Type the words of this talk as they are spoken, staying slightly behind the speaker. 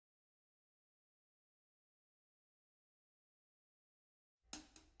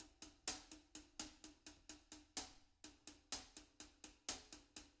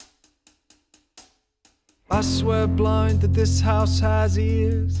I swear blind that this house has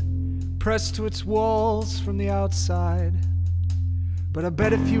ears pressed to its walls from the outside. But I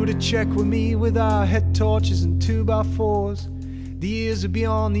bet if you were to check with me with our head torches and 2x4s, the ears would be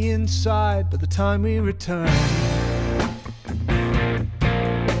on the inside by the time we return.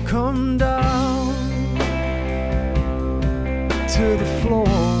 Come down to the floor.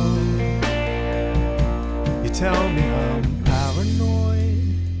 You tell me I'm paranoid.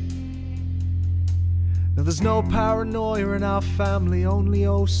 Now there's no paranoia in our family, only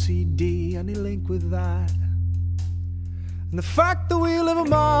OCD. Any link with that? And the fact that we live a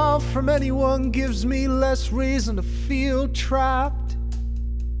mile from anyone gives me less reason to feel trapped.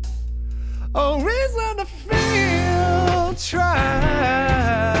 Oh, reason to feel trapped.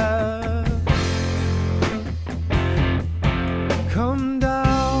 Come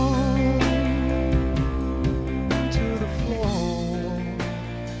down to the floor.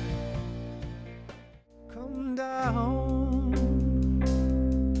 Come down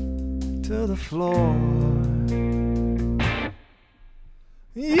to the floor.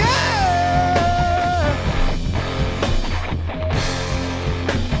 Yeah!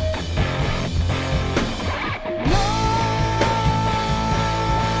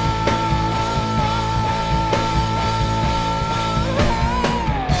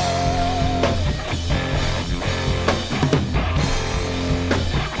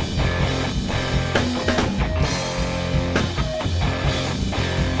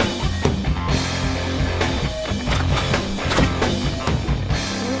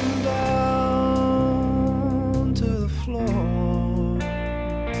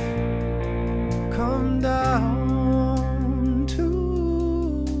 Come down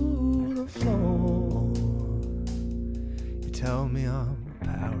to the floor. You tell me I'm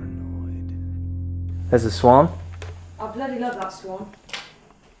paranoid. There's a swan. I bloody love that swan.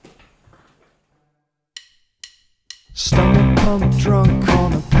 Stomach pump drunk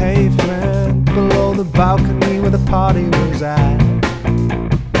on the pavement below the balcony where the party was at.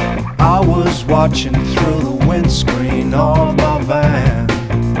 I was watching through the windscreen of my van.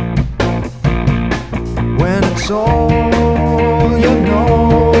 When it's all you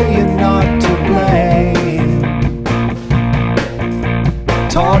know, you're not to blame.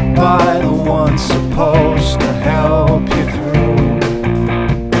 Taught by the one supposed to help you through.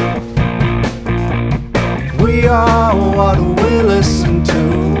 We are what we listen to,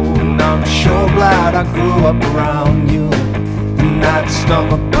 and I'm sure glad I grew up around you. And that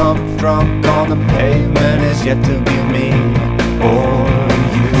stomach pump drunk on the pavement is yet to be me. Oh,